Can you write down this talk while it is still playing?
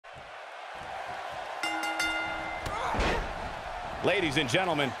Ladies and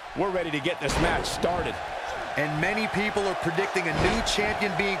gentlemen, we're ready to get this match started. And many people are predicting a new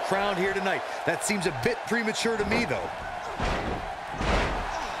champion being crowned here tonight. That seems a bit premature to me, though.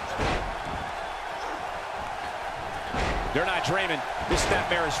 They're not dreaming. This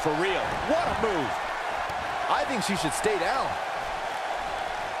snapmare is for real. What a move. I think she should stay down.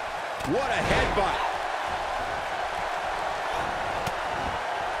 What a headbutt.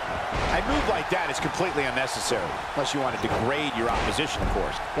 A move like that is completely unnecessary, unless you want to degrade your opposition, of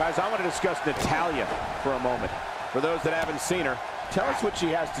course. Guys, I want to discuss Natalya for a moment. For those that haven't seen her, tell us what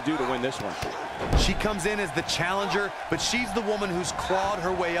she has to do to win this one. She comes in as the challenger, but she's the woman who's clawed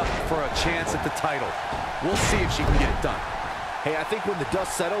her way up for a chance at the title. We'll see if she can get it done. Hey, I think when the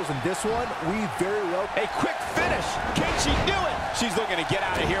dust settles in this one, we very well... A quick finish. Can she do it? She's looking to get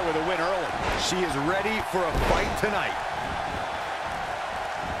out of here with a win early. She is ready for a fight tonight.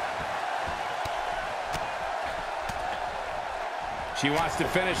 She wants to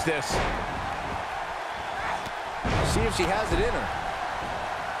finish this. See if she has it in her.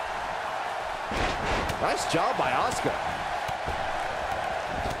 Nice job by Asuka.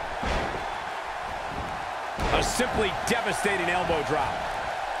 A simply devastating elbow drop.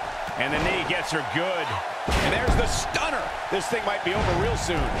 And the knee gets her good. And there's the stunner. This thing might be over real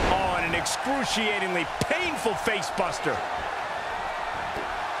soon. Oh, and an excruciatingly painful face buster.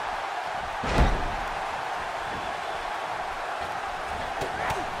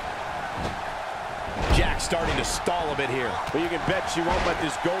 Jack's starting to stall a bit here. But you can bet she won't let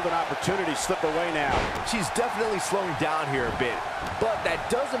this golden opportunity slip away now. She's definitely slowing down here a bit, but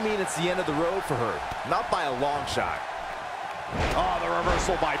that doesn't mean it's the end of the road for her. Not by a long shot. Oh, the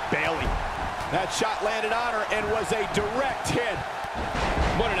reversal by Bayley. That shot landed on her and was a direct hit.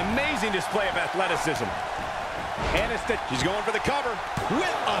 What an amazing display of athleticism. And she's going for the cover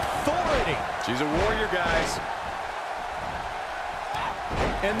with authority. She's a warrior, guys.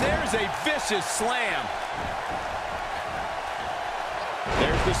 And there's a vicious slam.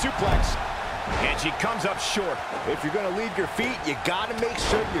 There's the suplex. And she comes up short. If you're going to leave your feet, you got to make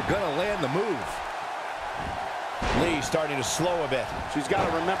sure you're going to land the move. Lee starting to slow a bit. She's got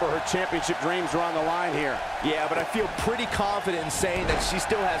to remember her championship dreams are on the line here. Yeah, but I feel pretty confident in saying that she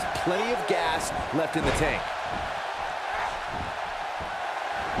still has plenty of gas left in the tank.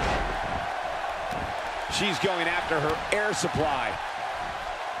 She's going after her air supply.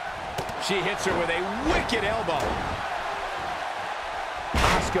 She hits her with a wicked elbow.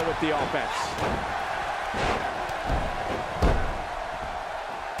 Asuka with the offense.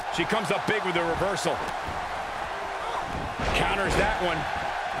 She comes up big with the reversal. Counters that one.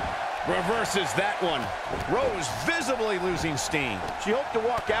 Reverses that one. Rose visibly losing steam. She hoped to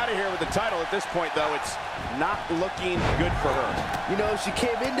walk out of here with the title. At this point, though, it's not looking good for her. You know, she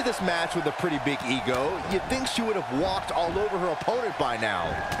came into this match with a pretty big ego. You'd think she would have walked all over her opponent by now,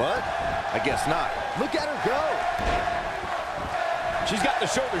 but I guess not. Look at her go. She's got the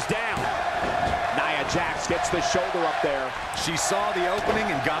shoulders down. Nia Jax gets the shoulder up there. She saw the opening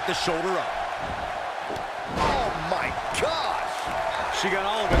and got the shoulder up. Oh, my gosh. She got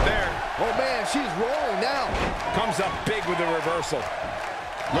all of it there. Oh, man, she's rolling now. Comes up big with the reversal.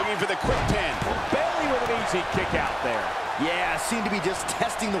 Looking for the quick pin. Bayley with an easy kick out there. Yeah, seemed to be just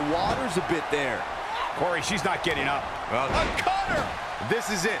testing the waters a bit there. Corey, she's not getting up. A cutter! This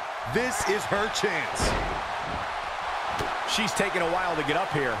is it. This is her chance. She's taking a while to get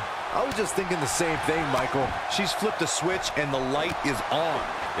up here. I was just thinking the same thing, Michael. She's flipped a switch and the light is on.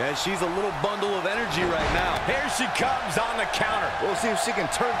 Yeah, she's a little bundle of energy right now. Here she comes on the counter. We'll see if she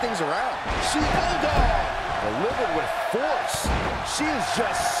can turn things around. She bulldog! Delivered with force. She is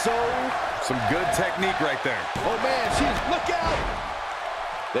just so... Some good technique right there. Oh, man, she's... Look out!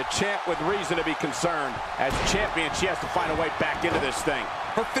 The champ with reason to be concerned. As champion, she has to find a way back into this thing.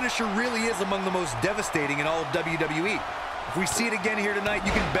 Her finisher really is among the most devastating in all of WWE. If we see it again here tonight,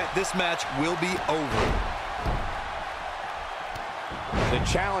 you can bet this match will be over. The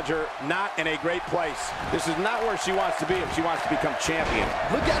challenger not in a great place. This is not where she wants to be if she wants to become champion.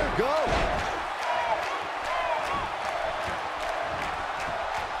 Look at her go!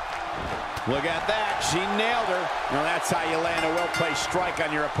 Look at that. She nailed her. Now that's how you land a well-placed strike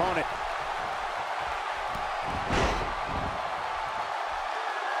on your opponent.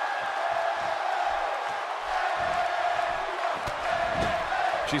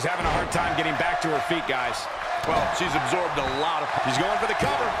 She's having a hard time getting back to her feet, guys. Well, she's absorbed a lot of... She's going for the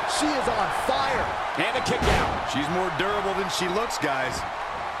cover. She is on fire. And a kick out. She's more durable than she looks, guys.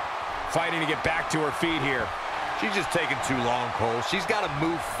 Fighting to get back to her feet here. She's just taking too long, Cole. She's got to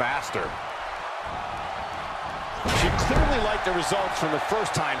move faster. She clearly liked the results from the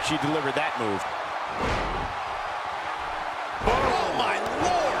first time she delivered that move. Oh!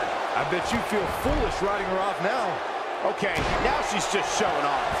 bet you feel foolish riding her off now. Okay, now she's just showing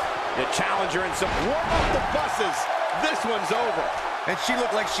off. The challenger and some warm up the buses. This one's over. And she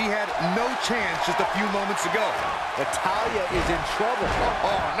looked like she had no chance just a few moments ago. Natalya is in trouble.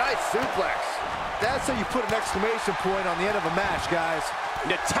 Oh, nice suplex. That's how you put an exclamation point on the end of a match, guys.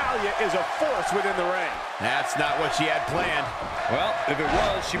 Natalya is a force within the ring. That's not what she had planned. Well, if it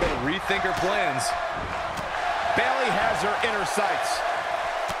was, she better rethink her plans. Bayley has her inner sights.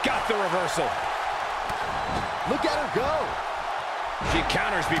 Got the reversal. Look at her go. She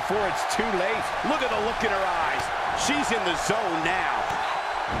counters before it's too late. Look at the look in her eyes. She's in the zone now.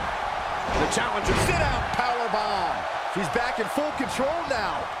 The challenger, sit out, powerbomb. She's back in full control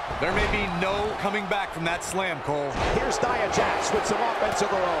now. There may be no coming back from that slam, Cole. Here's Nia Jax with some offense of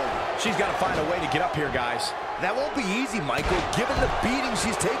her own. She's got to find a way to get up here, guys. That won't be easy, Michael, given the beating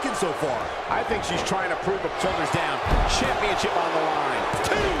she's taken so far. I think she's trying to prove it. Shoulders down. Championship on the line.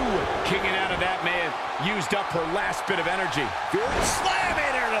 2. Kicking out of that man. Used up her last bit of energy. Good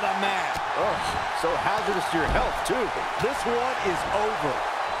slamming her to the mat. Oh, so hazardous to your health, too. This one is over.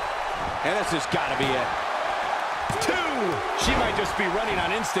 And this has got to be it. 2. She might just be running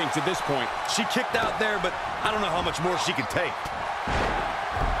on instinct at this point. She kicked out there, but I don't know how much more she can take.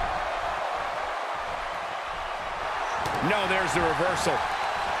 No, there's the reversal.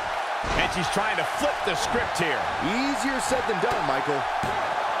 And she's trying to flip the script here. Easier said than done, Michael.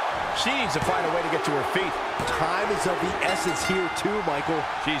 She needs to find a way to get to her feet. Time is of the essence here, too, Michael.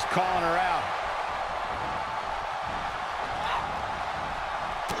 She's calling her out.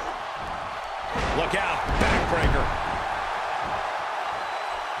 Look out, backbreaker.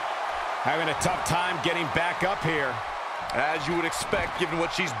 Having a tough time getting back up here. As you would expect, given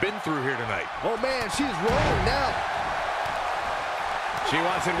what she's been through here tonight. Oh, man, she's rolling now. She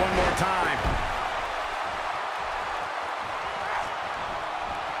wants it one more time.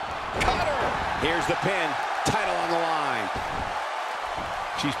 Cutter! Here's the pin. Title on the line.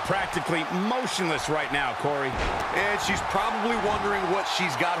 She's practically motionless right now, Corey. And she's probably wondering what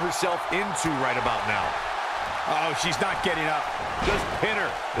she's got herself into right about now. Oh, she's not getting up. Just pin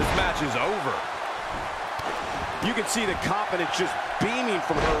her. This match is over. You can see the confidence just beaming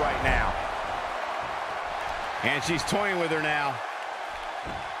from her right now. And she's toying with her now.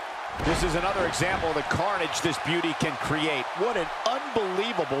 This is another example of the carnage this beauty can create. What an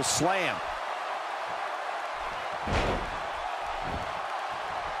unbelievable slam.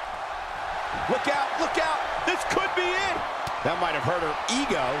 Look out, look out. This could be it. That might have hurt her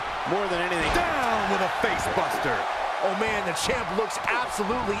ego more than anything. Down with a face buster. Oh, man, the champ looks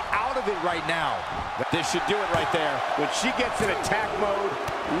absolutely out of it right now. This should do it right there. When she gets in attack mode,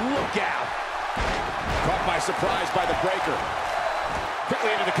 look out. Caught by surprise by the breaker. Quickly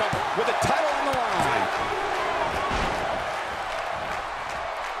into the cover with the title on the line.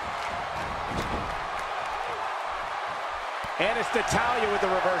 And it's Natalya with the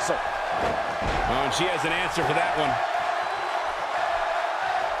reversal. Oh, and she has an answer for that one.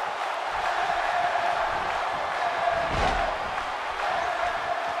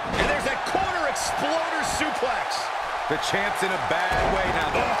 And there's that corner exploder suplex. The champ's in a bad way now,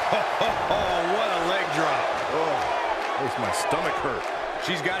 though. Oh, what a leg drop. Oh, makes my stomach hurt.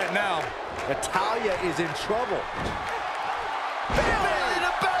 She's got it now. Natalya is in trouble. Belly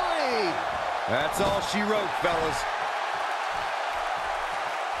to belly! That's all she wrote, fellas.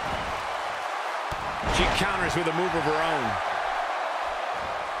 She counters with a move of her own.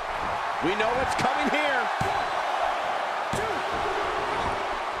 We know what's coming here.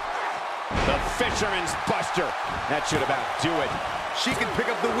 The Fisherman's Buster. That should about do it. She can pick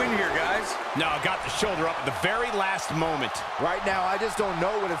up the win here, guys. No, got the shoulder up at the very last moment. Right now, I just don't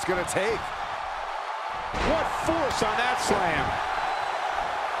know what it's going to take. What force on that slam.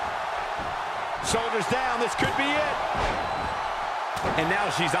 Shoulders down, this could be it. And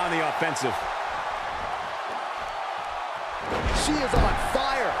now she's on the offensive. She is on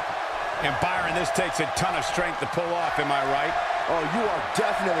fire. And Byron, this takes a ton of strength to pull off, am I right? Oh, you are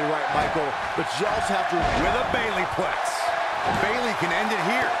definitely right, Michael. But you also have to... With a Bayley plex. Bayley can end it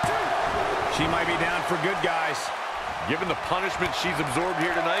here. She might be down for good, guys. Given the punishment she's absorbed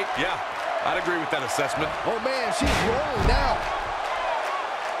here tonight, yeah, I'd agree with that assessment. Oh, man, she's rolling now.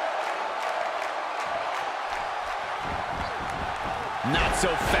 Not so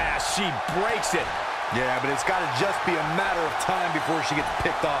fast. She breaks it. Yeah, but it's got to just be a matter of time before she gets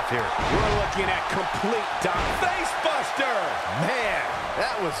picked off here. We're looking at complete face buster. Man,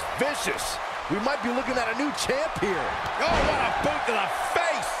 that was vicious. We might be looking at a new champ here. Oh, what a boot to the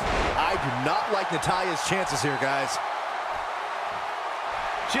face. I do not like Natalya's chances here, guys.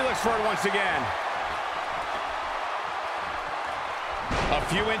 She looks for it once again. A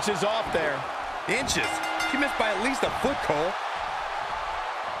few inches off there. Inches? She missed by at least a foot, Cole.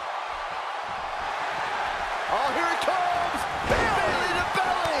 Oh, here it comes! Belly to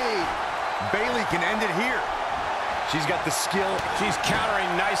belly! Bayley can end it here. She's got the skill. She's countering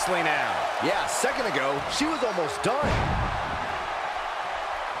nicely now. Yeah, a second ago, she was almost done.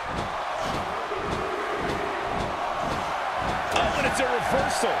 Oh, and it's a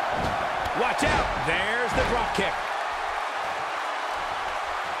reversal. Watch out. There's the drop kick.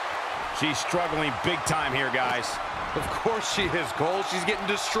 She's struggling big time here, guys. Of course she is, Cole. She's getting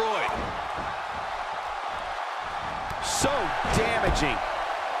destroyed. So damaging.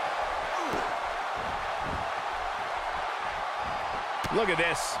 Look at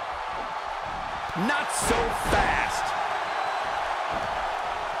this. Not so fast.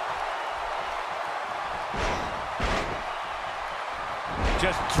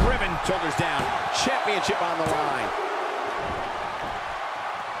 Just driven. Shoulders down. Championship on the line.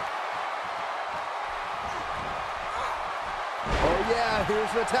 Oh, yeah,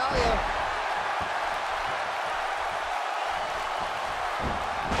 here's Natalya.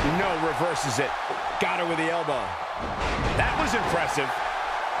 No, reverses it. Got her with the elbow. That was impressive.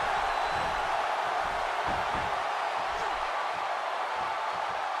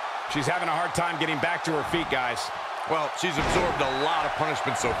 She's having a hard time getting back to her feet, guys. Well, she's absorbed a lot of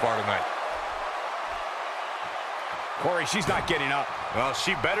punishment so far tonight. Corey, she's not getting up. Well,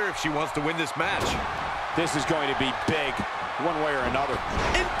 she better if she wants to win this match. This is going to be big, one way or another.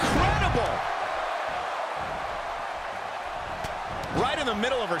 Incredible! Right in the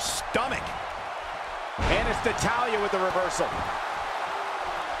middle of her stomach. And it's Natalya with the reversal.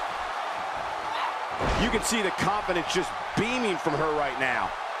 You can see the confidence just beaming from her right now.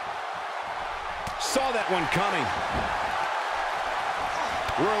 Saw that one coming.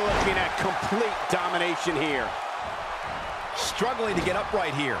 We're looking at complete domination here. Struggling to get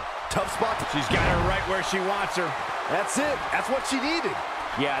upright here. Tough spot. She's got her right where she wants her. That's it. That's what she needed.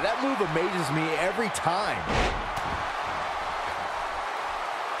 Yeah, that move amazes me every time.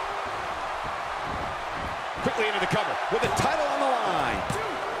 Quickly into the cover with the title on the line.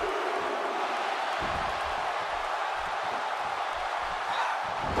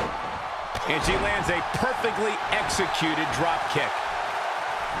 And she lands a perfectly executed drop kick.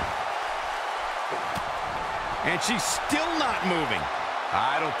 And she's still not moving.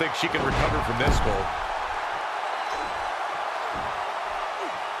 I don't think she can recover from this, Cole.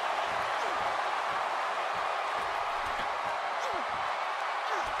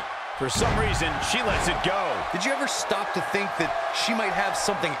 For some reason, she lets it go. Did you ever stop to think that she might have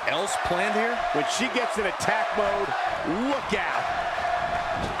something else planned here? When she gets in attack mode, look out.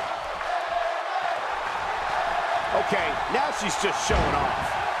 Okay, now she's just showing off.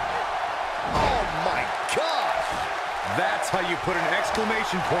 Oh, my gosh. That's how you put an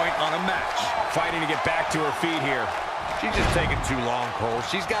exclamation point on a match. Fighting to get back to her feet here. She's just taking too long, Cole.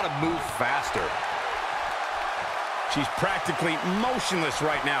 She's got to move faster. She's practically motionless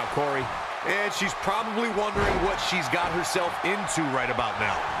right now, Corey. And she's probably wondering what she's got herself into right about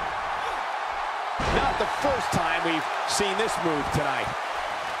now. Not the first time we've seen this move tonight.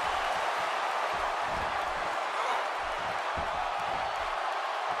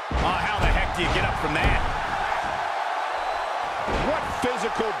 Oh, how the heck do you get up from that? What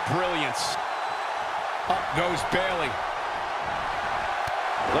physical brilliance. Up goes Bayley.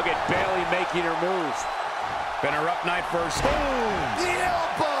 Look at Bayley making her move. Been her up night first. Boom! The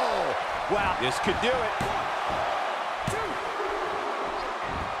elbow! Wow, this could do it.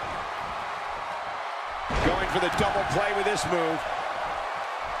 Going for the double play with this move.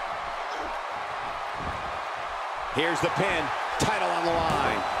 Here's the pin. Title on the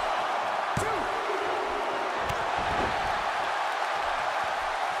line.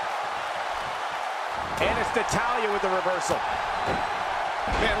 And it's Natalya with the reversal.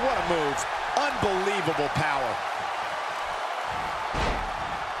 Man, what a move. Unbelievable power.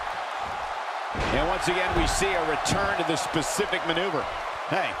 And once again, we see a return to the specific maneuver.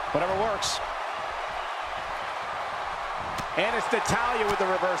 Hey, whatever works. And it's Natalya with the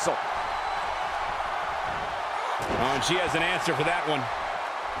reversal. Oh, and she has an answer for that one.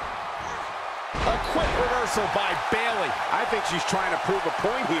 A quick reversal by Bayley. I think she's trying to prove a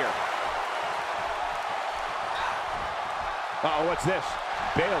point here. Uh-oh, what's this?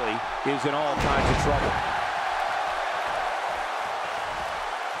 Bayley is in all kinds of trouble.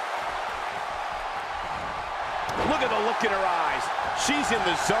 Look at the look in her eyes. She's in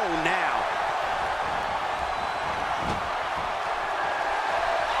the zone now.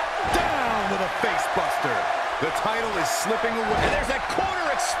 Down with a face buster. The title is slipping away. And there's that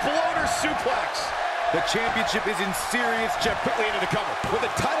corner exploder suplex. The championship is in serious jeopardy. Quickly into the cover with the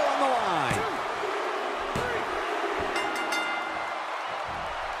title on the line.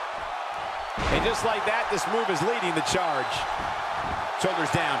 And just like that, this move is leading the charge.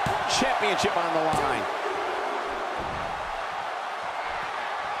 Shoulders down, championship on the line.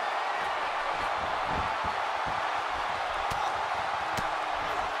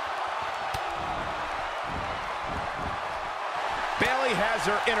 Bayley has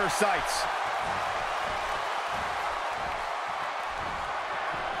her inner sights.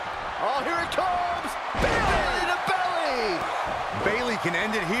 Oh, here it comes! Belly to belly! Bayley can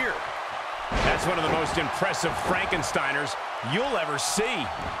end it here. That's one of the most impressive Frankensteiners you'll ever see.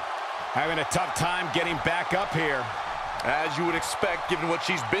 Having a tough time getting back up here. As you would expect, given what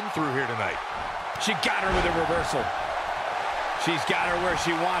she's been through here tonight. She got her with a reversal. She's got her where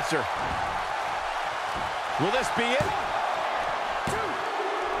she wants her. Will this be it?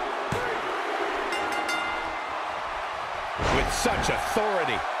 With such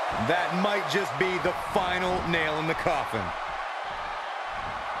authority. That might just be the final nail in the coffin.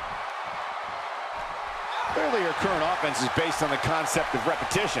 Clearly her current offense is based on the concept of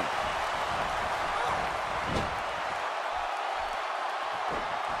repetition.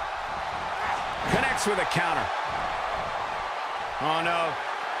 Connects with a counter. Oh no.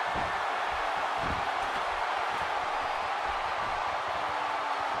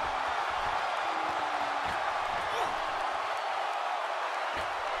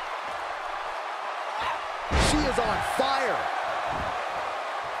 She is on fire.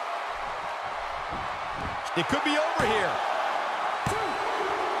 It could be over here.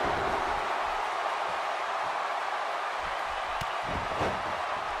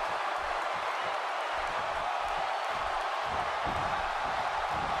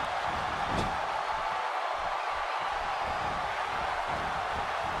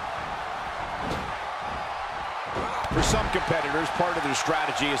 For some competitors, part of their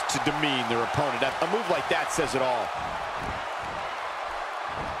strategy is to demean their opponent. A move like that says it all.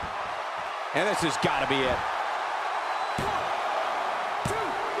 And this has got to be it.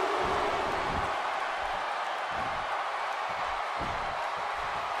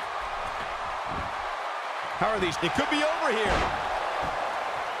 How are these? It could be over here.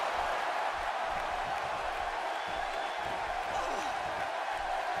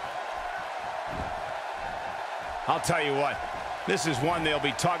 I'll tell you what, this is one they'll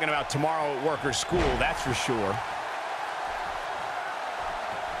be talking about tomorrow at work or school, that's for sure.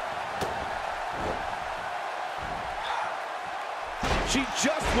 She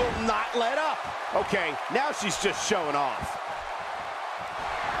just will not let up. Okay, now she's just showing off.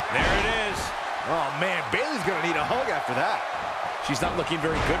 There it is. Oh, man, Bayley's going to need a hug after that. She's not looking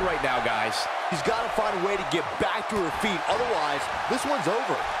very good right now, guys. She's got to find a way to get back to her feet. Otherwise, this one's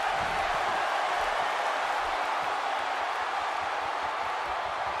over.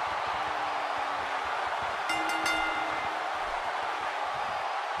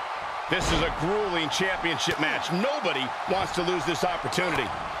 This is a grueling championship match. Nobody wants to lose this opportunity.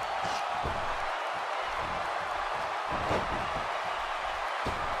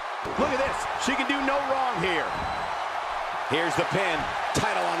 Look at this. She can do no wrong here. Here's the pin.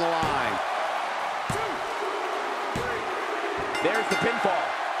 Title on the line. There's the pinfall.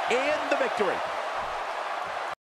 And the victory.